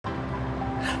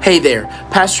Hey there,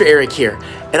 Pastor Eric here,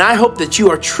 and I hope that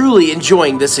you are truly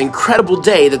enjoying this incredible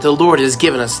day that the Lord has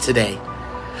given us today.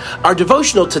 Our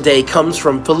devotional today comes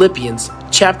from Philippians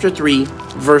chapter 3,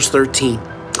 verse 13,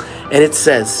 and it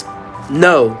says,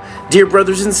 "No, dear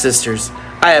brothers and sisters,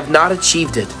 I have not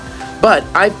achieved it, but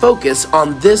I focus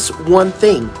on this one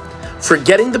thing,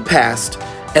 forgetting the past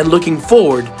and looking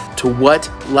forward to what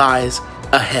lies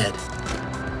ahead."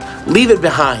 Leave it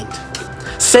behind.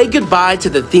 Say goodbye to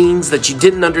the things that you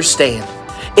didn't understand,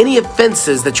 any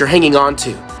offenses that you're hanging on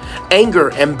to, anger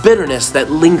and bitterness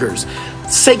that lingers.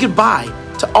 Say goodbye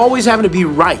to always having to be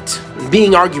right,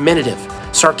 being argumentative,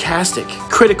 sarcastic,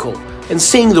 critical, and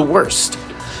seeing the worst.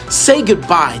 Say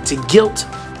goodbye to guilt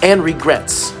and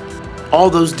regrets, all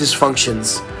those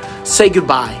dysfunctions. Say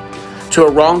goodbye to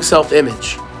a wrong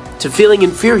self-image, to feeling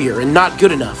inferior and not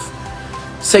good enough.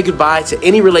 Say goodbye to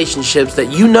any relationships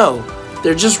that you know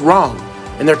they're just wrong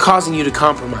and they're causing you to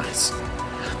compromise.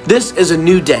 This is a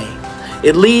new day.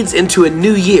 It leads into a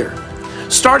new year.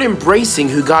 Start embracing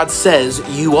who God says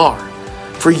you are.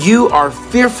 For you are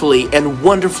fearfully and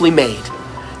wonderfully made.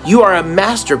 You are a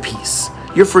masterpiece.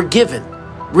 You're forgiven,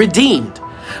 redeemed.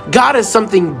 God has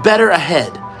something better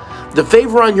ahead. The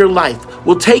favor on your life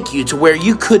will take you to where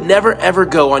you could never ever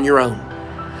go on your own.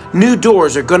 New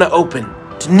doors are going to open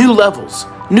to new levels,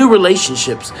 new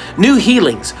relationships, new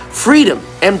healings, freedom,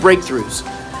 and breakthroughs.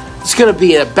 It's going to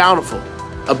be a bountiful,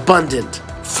 abundant,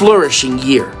 flourishing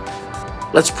year.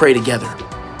 Let's pray together.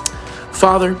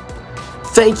 Father,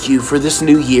 thank you for this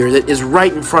new year that is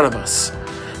right in front of us.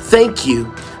 Thank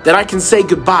you that I can say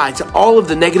goodbye to all of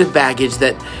the negative baggage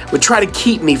that would try to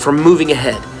keep me from moving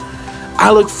ahead.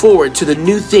 I look forward to the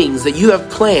new things that you have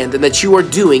planned and that you are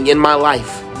doing in my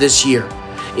life this year.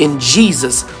 In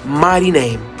Jesus' mighty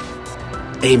name,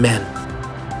 amen.